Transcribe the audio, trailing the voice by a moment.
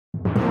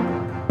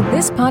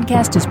This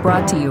podcast is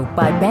brought to you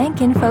by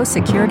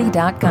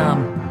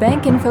BankInfoSecurity.com.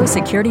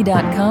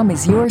 BankInfoSecurity.com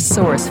is your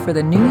source for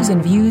the news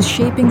and views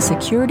shaping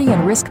security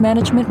and risk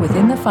management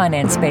within the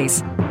finance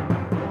space.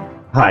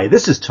 Hi,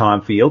 this is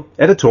Tom Field,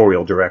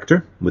 Editorial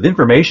Director with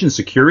Information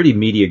Security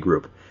Media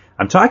Group.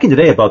 I'm talking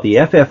today about the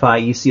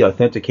FFIEC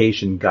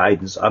Authentication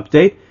Guidance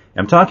Update.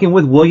 I'm talking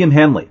with William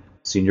Henley,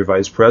 Senior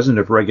Vice President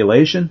of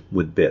Regulation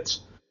with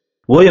BITS.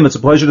 William, it's a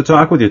pleasure to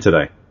talk with you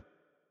today.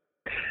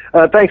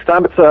 Thanks,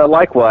 Tom. It's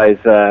likewise.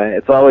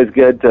 It's always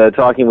good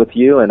talking with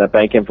you and at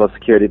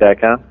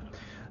BankInfoSecurity.com.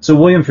 So,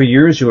 William, for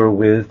years you were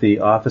with the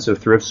Office of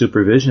Thrift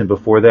Supervision, and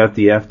before that,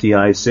 the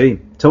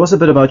FDIC. Tell us a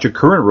bit about your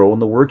current role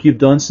and the work you've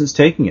done since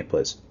taking it,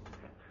 please.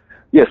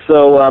 Yes,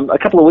 so a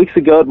couple of weeks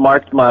ago, it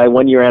marked my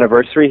one-year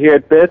anniversary here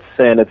at BITS,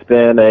 and it's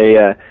been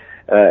a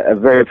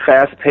very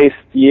fast-paced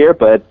year,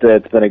 but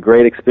it's been a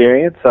great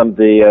experience. I'm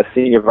the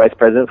Senior Vice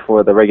President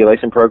for the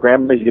Regulation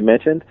Program, as you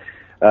mentioned.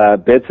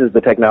 BITS is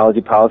the Technology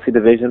Policy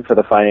Division for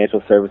the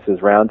Financial Services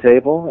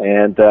Roundtable,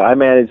 and I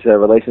manage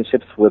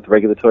relationships with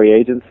regulatory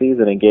agencies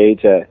and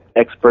engage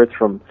experts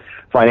from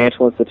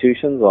financial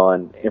institutions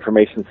on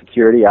information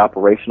security,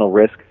 operational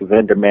risk,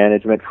 vendor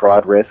management,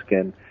 fraud risk,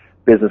 and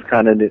business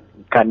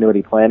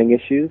continuity planning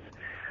issues.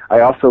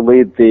 I also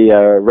lead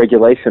the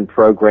regulation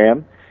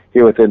program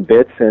here within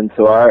BITS, and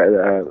so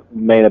our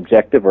main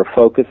objective or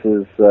focus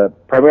is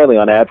primarily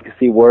on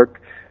advocacy work.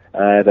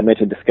 As I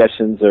mentioned,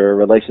 discussions or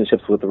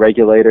relationships with the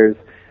regulators,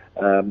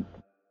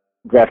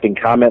 drafting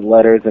comment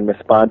letters in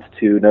response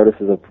to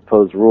notices of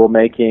proposed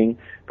rulemaking,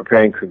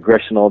 preparing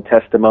congressional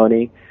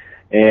testimony,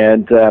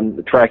 and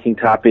tracking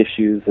top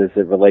issues as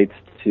it relates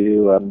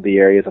to the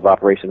areas of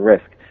operation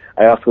risk.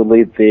 I also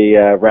lead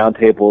the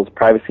Roundtable's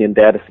Privacy and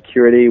Data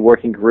Security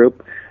Working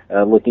Group,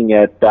 looking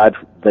at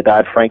the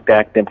Dodd-Frank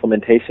Act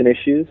implementation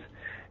issues.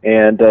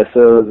 And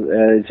so,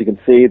 as you can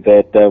see,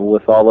 that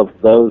with all of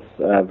those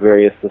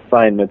various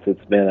assignments,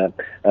 it's been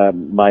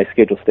my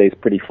schedule stays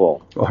pretty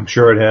full. Oh, I'm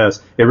sure it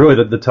has. It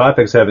really, the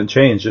topics haven't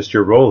changed, just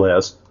your role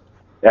has.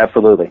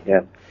 Absolutely,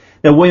 yeah.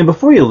 Now, William,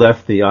 before you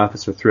left the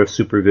Office of Thrift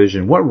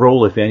Supervision, what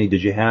role, if any,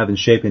 did you have in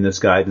shaping this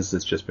guidance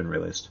that's just been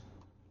released?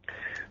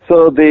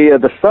 So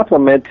the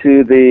supplement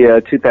to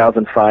the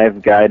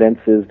 2005 guidance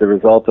is the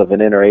result of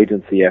an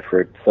interagency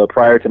effort. So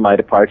prior to my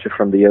departure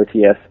from the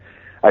OTS,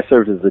 I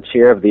served as the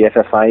chair of the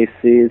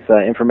FFIEC's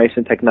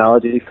Information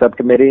Technology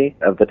Subcommittee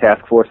of the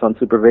Task Force on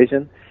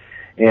Supervision,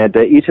 and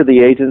each of the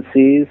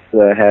agencies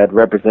had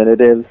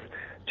representatives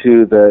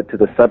to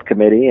the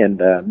subcommittee, and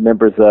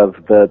members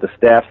of the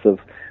staffs of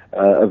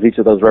each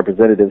of those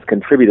representatives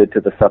contributed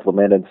to the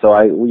supplement. And so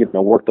I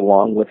worked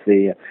along with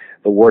the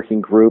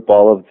working group,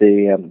 all of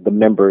the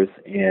members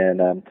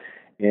in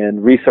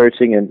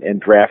researching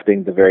and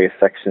drafting the various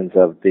sections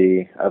of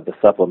the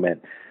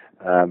supplement.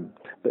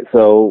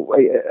 So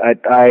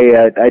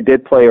I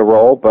did play a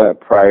role, but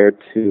prior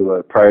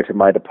to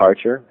my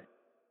departure.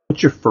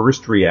 What's your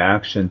first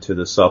reaction to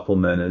the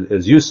supplement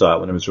as you saw it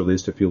when it was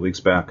released a few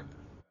weeks back?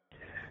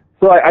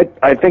 So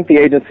I think the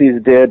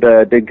agencies did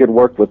good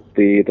work with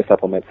the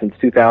supplement. Since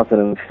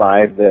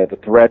 2005, the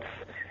threats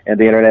and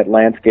the internet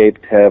landscape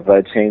have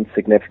changed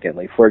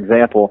significantly. For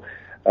example,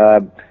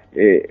 as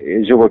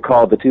you'll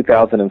recall, the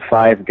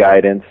 2005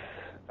 guidance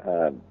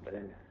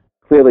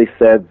clearly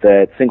said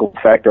that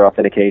single-factor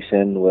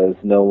authentication was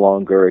no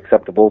longer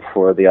acceptable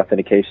for the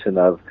authentication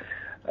of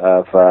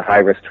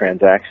high-risk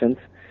transactions.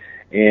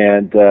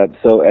 And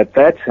so at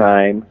that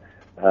time,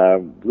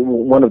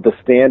 one of the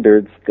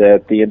standards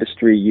that the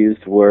industry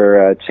used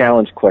were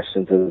challenge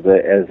questions as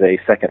a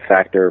second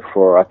factor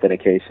for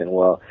authentication.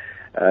 Well,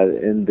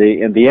 in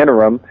the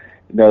interim,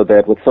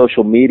 that with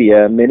social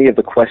media, many of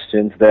the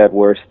questions that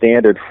were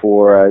standard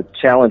for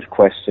challenge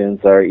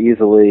questions are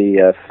easily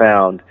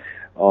found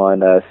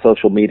on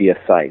social media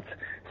sites.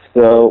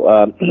 So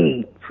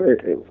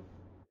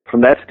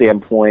from that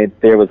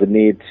standpoint, there was a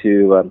need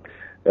to,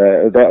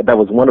 that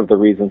was one of the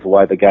reasons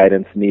why the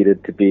guidance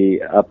needed to be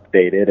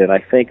updated, and I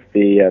think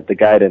the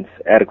guidance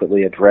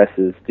adequately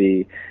addresses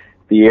the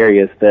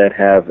areas that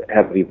have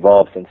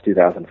evolved since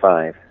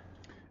 2005.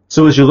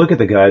 So as you look at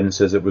the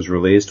guidance as it was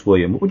released,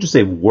 William, what would you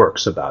say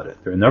works about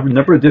it? There are a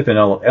number of different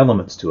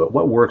elements to it.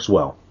 What works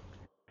well?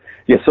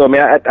 Yeah, so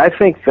I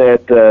think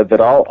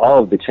that all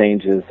of the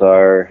changes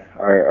are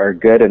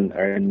good and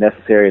are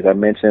necessary, as I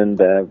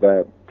mentioned.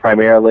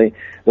 Primarily,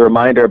 the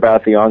reminder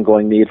about the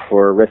ongoing need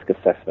for risk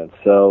assessment.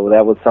 So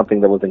that was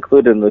something that was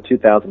included in the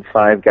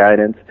 2005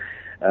 guidance.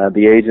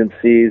 The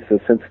agencies,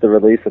 since the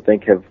release, I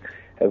think have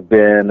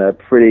been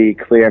pretty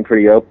clear and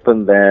pretty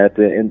open that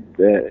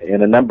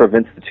in a number of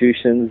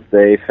institutions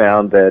they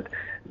found that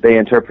they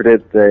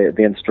interpreted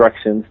the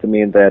instructions to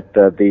mean that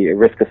the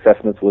risk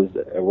assessments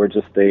were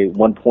just a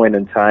one point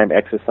in time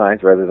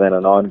exercise rather than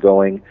an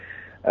ongoing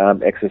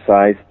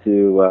exercise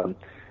to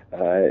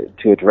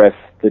address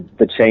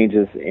the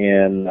changes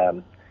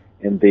in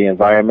the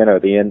environment or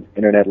the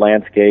internet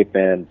landscape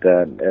and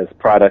as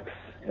products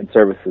and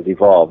services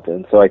evolved.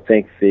 And so I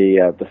think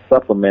the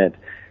supplement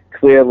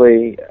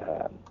clearly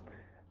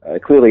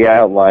clearly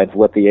outlines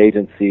what the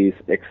agencies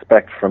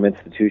expect from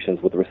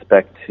institutions with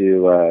respect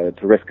to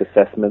risk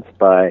assessments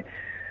by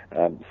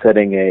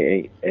setting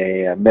a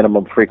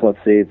minimum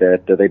frequency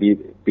that they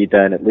be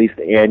done at least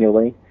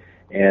annually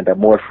and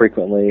more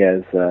frequently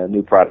as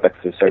new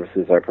products or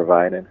services are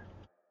provided.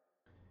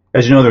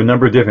 As you know, there are a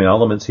number of different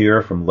elements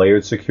here, from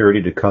layered security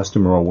to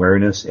customer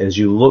awareness. As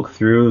you look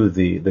through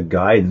the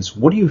guidance,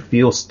 what do you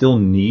feel still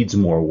needs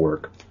more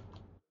work?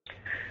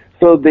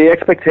 So the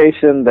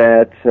expectation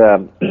that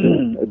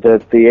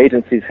that the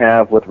agencies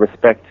have with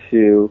respect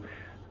to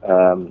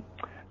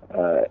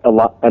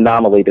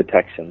anomaly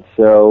detection.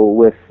 So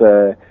with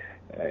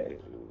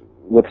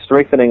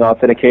strengthening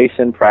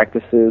authentication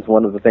practices,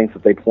 one of the things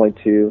that they point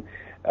to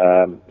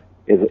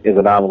is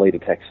anomaly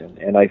detection.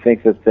 And I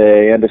think that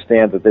they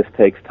understand that this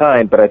takes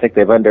time, but I think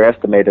they've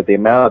underestimated the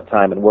amount of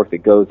time and work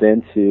that goes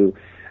into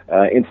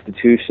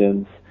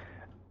institutions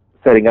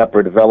setting up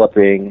or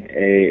developing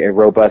a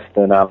robust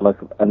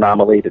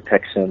anomaly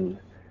detection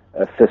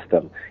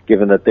system,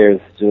 given that there's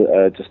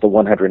just a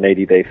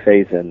 180-day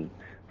phase-in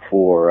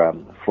for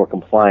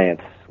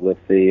compliance with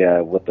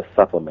the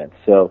supplement.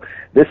 So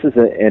this is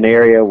an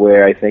area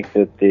where I think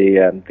that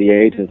the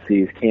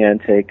agencies can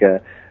take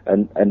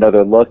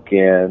another look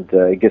and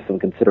give some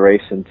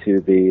consideration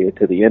to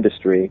the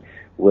industry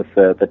with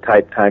the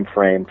tight time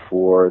frame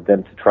for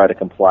them to try to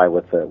comply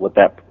with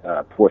that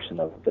portion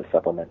of the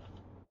supplement.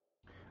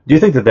 Do you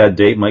think that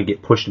date might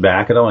get pushed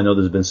back at all? I know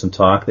there's been some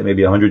talk that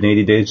maybe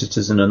 180 days just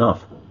isn't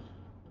enough.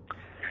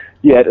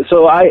 Yeah,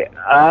 so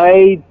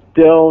I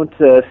don't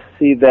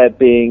see that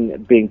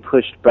being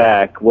pushed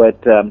back.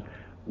 What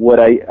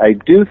I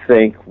do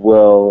think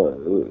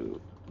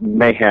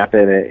may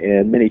happen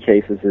in many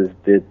cases is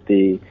that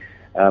the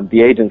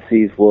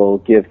agencies will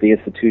give the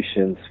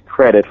institutions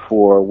credit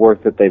for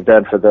work that they've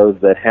done for those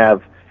that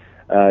have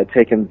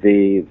taken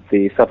the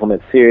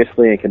supplement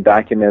seriously and can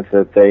document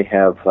that they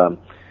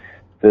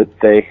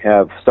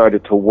have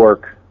started to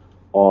work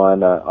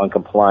on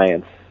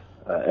compliance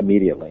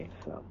immediately.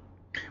 So.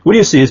 What do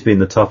you see as being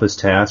the toughest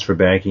task for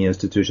banking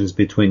institutions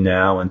between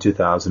now and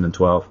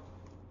 2012?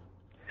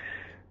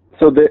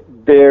 So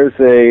there's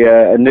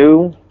a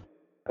new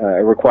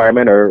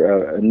requirement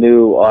or a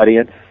new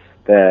audience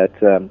that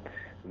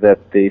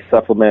the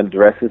supplement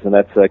addresses, and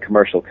that's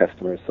commercial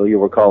customers. So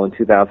you'll recall in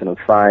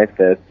 2005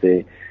 that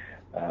the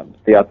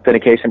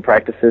authentication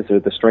practices, or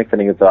the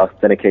strengthening of the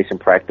authentication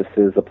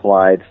practices,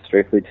 applied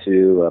strictly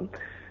to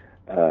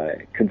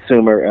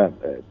consumer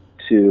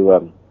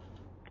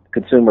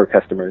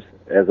customers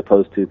as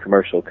opposed to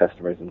commercial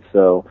customers. And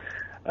so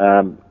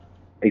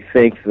I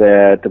think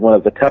that one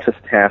of the toughest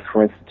tasks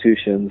for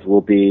institutions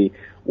will be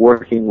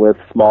working with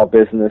small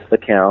business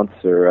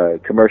accounts or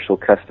commercial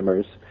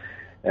customers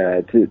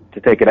to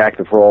take an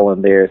active role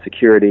in their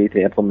security,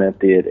 to implement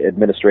the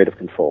administrative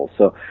controls.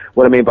 So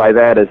what I mean by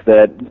that is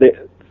that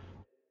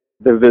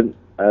there have been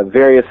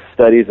various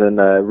studies and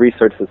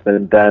research that's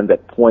been done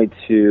that point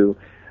to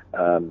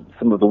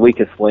some of the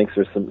weakest links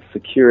or some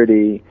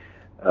security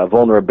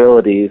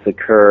vulnerabilities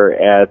occur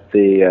at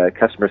the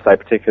customer side,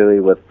 particularly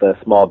with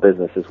small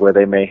businesses, where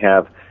they may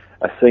have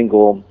a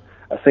single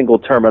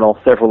terminal,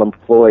 several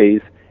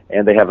employees,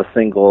 and they have a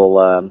single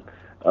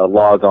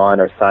log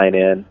on or sign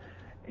in,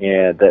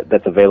 and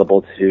that's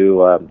available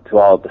to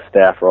all of the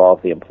staff or all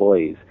of the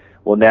employees.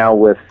 Well, now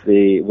with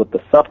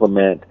the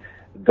supplement,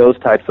 those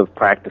types of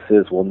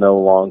practices will no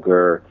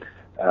longer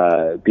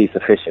be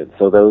sufficient.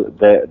 So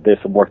there's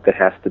some work that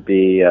has to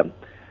be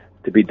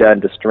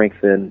done to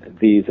strengthen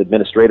these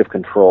administrative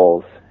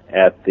controls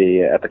at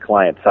the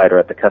client side or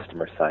at the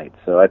customer side.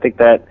 So I think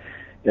that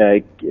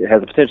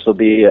has the potential to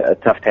be a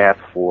tough task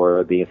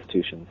for the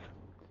institutions.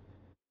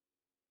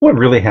 What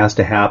really has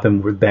to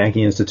happen with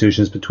banking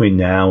institutions between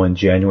now and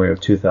January of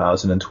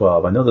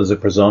 2012? I know there's a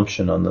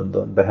presumption on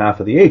the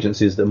behalf of the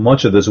agencies that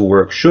much of this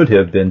work should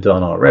have been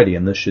done already,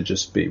 and this should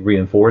just be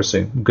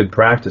reinforcing good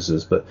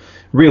practices. But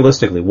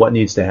realistically, what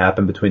needs to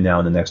happen between now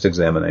and the next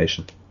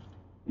examination?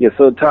 Yeah,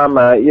 so Tom,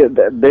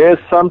 there's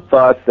some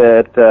thought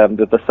that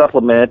the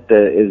supplement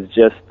is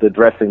just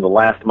addressing the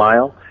last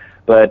mile,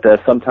 but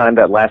sometimes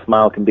that last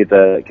mile can be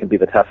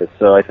the toughest.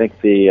 So I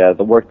think the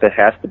work that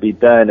has to be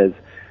done is,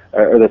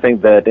 or the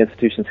thing that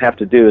institutions have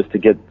to do, is to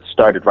get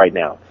started right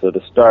now. So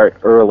to start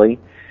early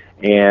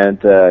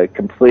and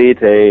complete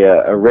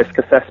a risk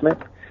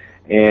assessment,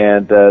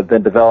 and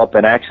then develop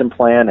an action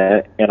plan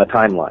and a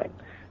timeline.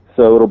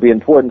 So it'll be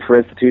important for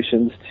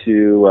institutions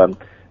to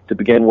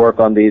begin work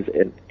on these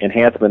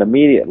enhancement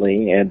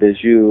immediately. And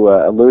as you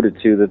alluded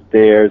to, that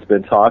there's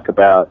been talk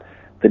about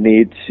the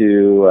need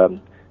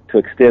to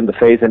extend the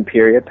phase-in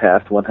period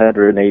past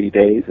 180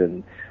 days.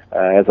 And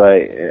as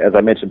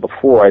I mentioned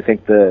before, I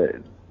think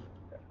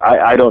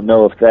I don't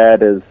know if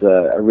that is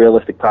a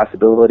realistic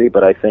possibility,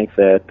 but I think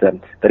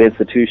that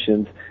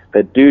institutions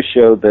that do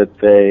show that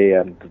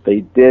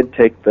they did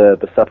take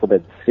the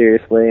supplement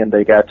seriously and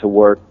they got to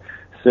work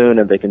soon,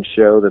 and they can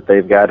show that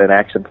they've got an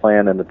action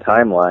plan and a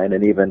timeline,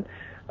 and even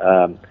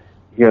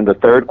here in the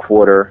third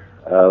quarter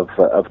of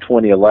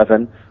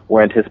 2011,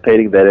 we're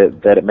anticipating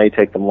that it may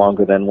take them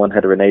longer than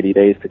 180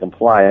 days to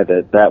comply,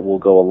 that will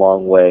go a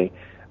long way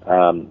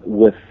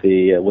with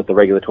the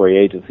regulatory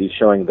agencies,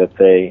 showing that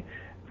they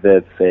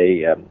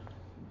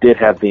did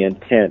have the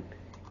intent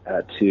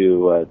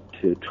to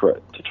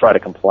try to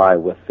comply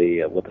with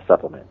the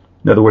supplement.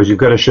 In other words, you've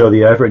got to show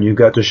the effort, and you've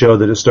got to show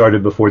that it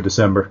started before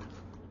December.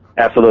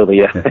 Absolutely,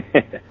 yeah.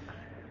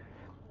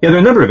 Yeah, there are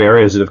a number of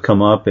areas that have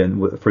come up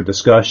for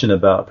discussion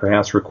about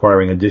perhaps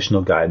requiring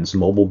additional guidance.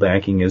 Mobile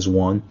banking is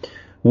one.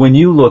 When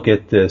you look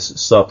at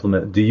this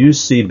supplement, do you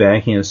see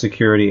banking and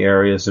security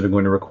areas that are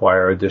going to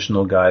require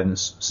additional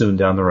guidance soon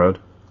down the road?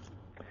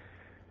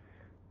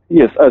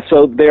 Yes,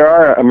 so there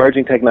are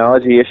emerging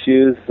technology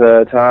issues,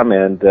 Tom,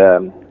 and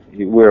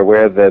we're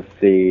aware that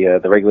the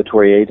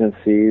regulatory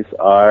agencies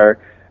are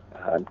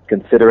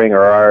considering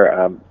or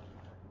are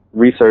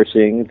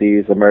researching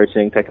these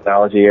emerging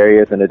technology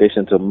areas in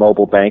addition to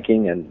mobile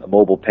banking and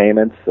mobile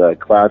payments.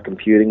 Cloud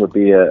computing would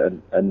be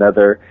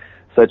another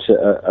such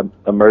a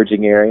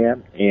emerging area,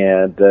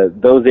 and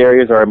those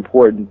areas are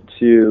important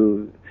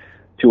to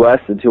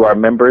us and to our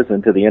members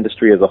and to the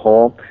industry as a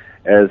whole.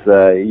 As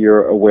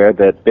you're aware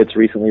that BITS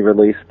recently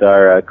released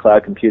our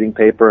cloud computing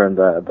paper and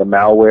the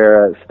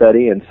malware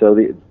study, and so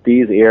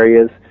these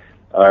areas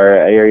are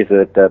areas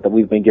that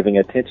we've been giving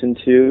attention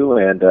to,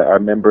 and our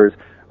members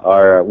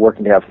are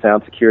working to have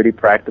sound security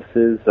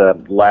practices.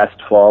 Last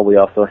fall, we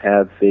also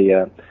had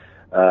the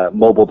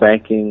mobile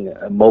banking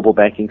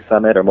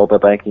summit or mobile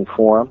banking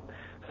forum.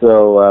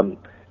 So,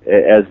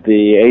 as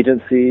the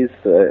agencies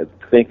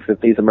think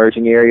that these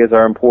emerging areas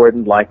are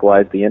important,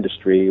 likewise, the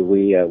industry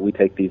we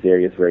take these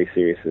areas very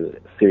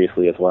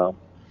seriously as well.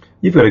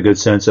 You've got a good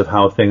sense of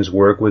how things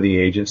work with the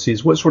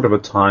agencies. What sort of a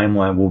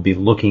timeline will be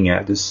looking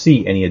at to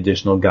see any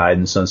additional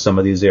guidance on some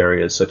of these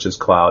areas, such as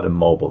cloud and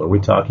mobile? Are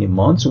we talking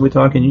months or are we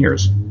talking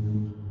years?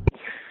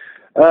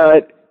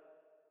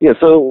 Yeah.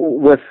 So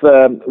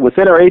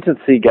within our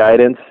agency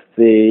guidance,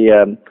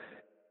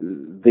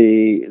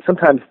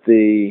 sometimes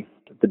the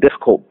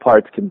difficult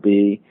parts can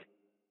be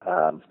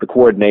the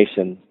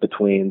coordination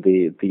between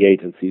the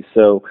agencies.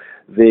 So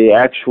the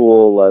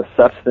actual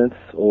substance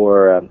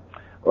or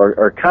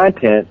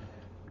content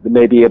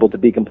may be able to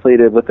be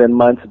completed within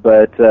months,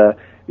 but for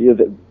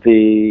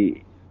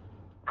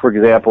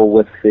example,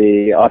 with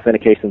the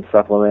authentication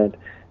supplement,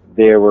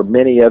 there were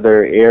many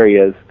other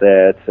areas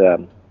that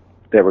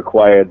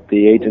required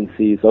the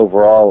agency's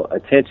overall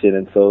attention,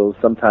 and so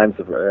sometimes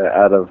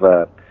out of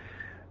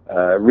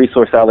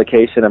resource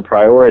allocation and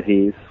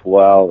priorities,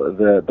 while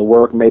the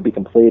work may be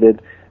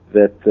completed,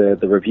 that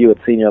the review at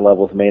senior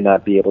levels may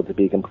not be able to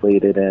be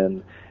completed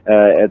and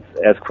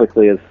as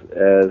quickly as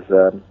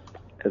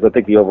I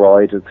think the overall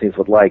agencies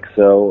would like.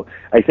 So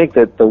I think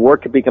that the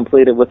work could be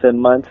completed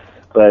within months,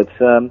 but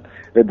the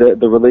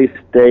release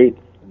date,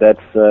 that's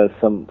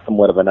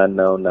somewhat of an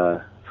unknown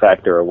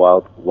factor or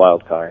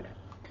wild card.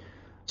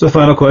 So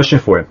final question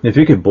for you. If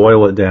you could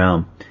boil it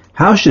down,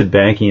 how should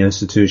banking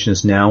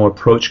institutions now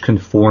approach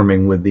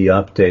conforming with the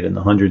update in the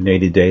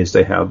 180 days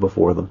they have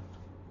before them?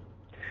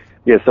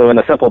 Yeah, so in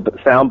a simple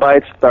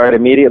soundbite, start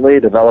immediately,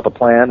 develop a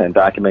plan, and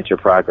document your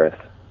progress.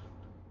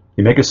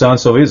 You make it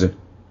sound so easy.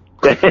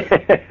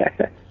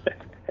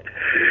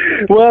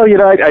 Well,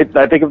 I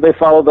think if they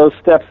follow those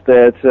steps,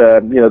 that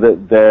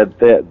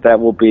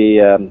will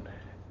be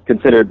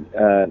considered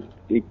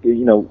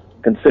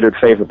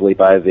favorably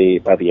by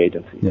the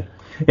agency. Yeah.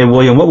 And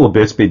William, what will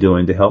BITS be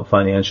doing to help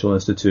financial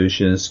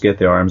institutions get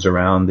their arms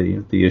around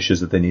the issues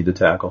that they need to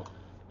tackle?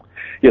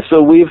 Yeah,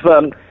 so we've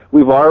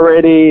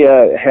already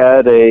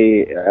had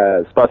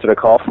sponsored a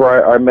call for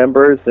our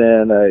members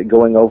and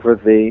going over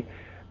the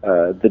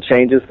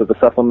changes that the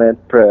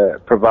supplement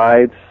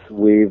provides.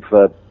 We've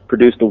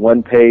produced a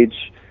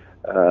one-page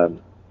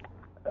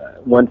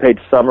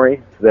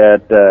summary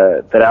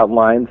that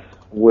outlines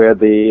where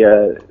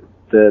the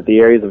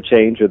areas of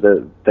change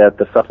that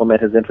the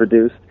supplement has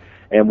introduced,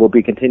 and we'll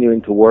be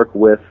continuing to work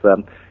with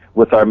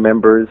our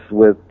members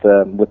with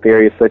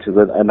areas such as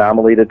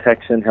anomaly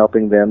detection,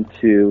 helping them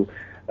to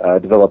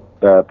develop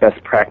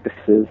best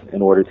practices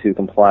in order to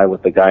comply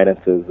with the guidance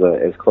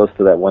as close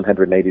to that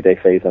 180-day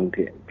phase-in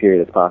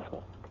period as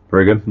possible.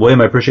 Very good.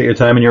 William, I appreciate your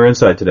time and your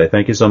insight today.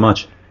 Thank you so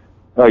much.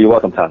 Oh, you're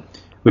welcome, Tom.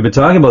 We've been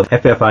talking about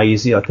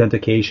FFIEC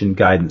Authentication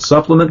Guidance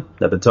Supplement.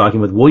 I've been talking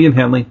with William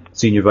Henley,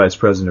 Senior Vice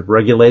President of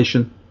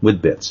Regulation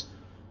with BITS.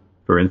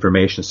 For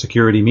Information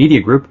Security Media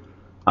Group,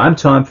 I'm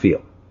Tom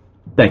Field.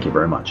 Thank you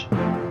very much.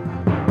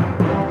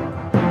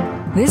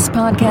 This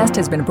podcast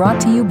has been brought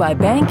to you by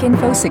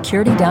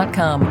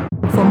BankInfoSecurity.com.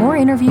 For more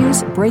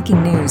interviews,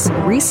 breaking news,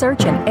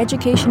 research, and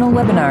educational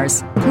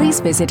webinars, please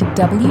visit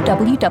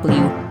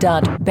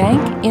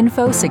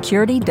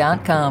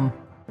www.bankinfosecurity.com.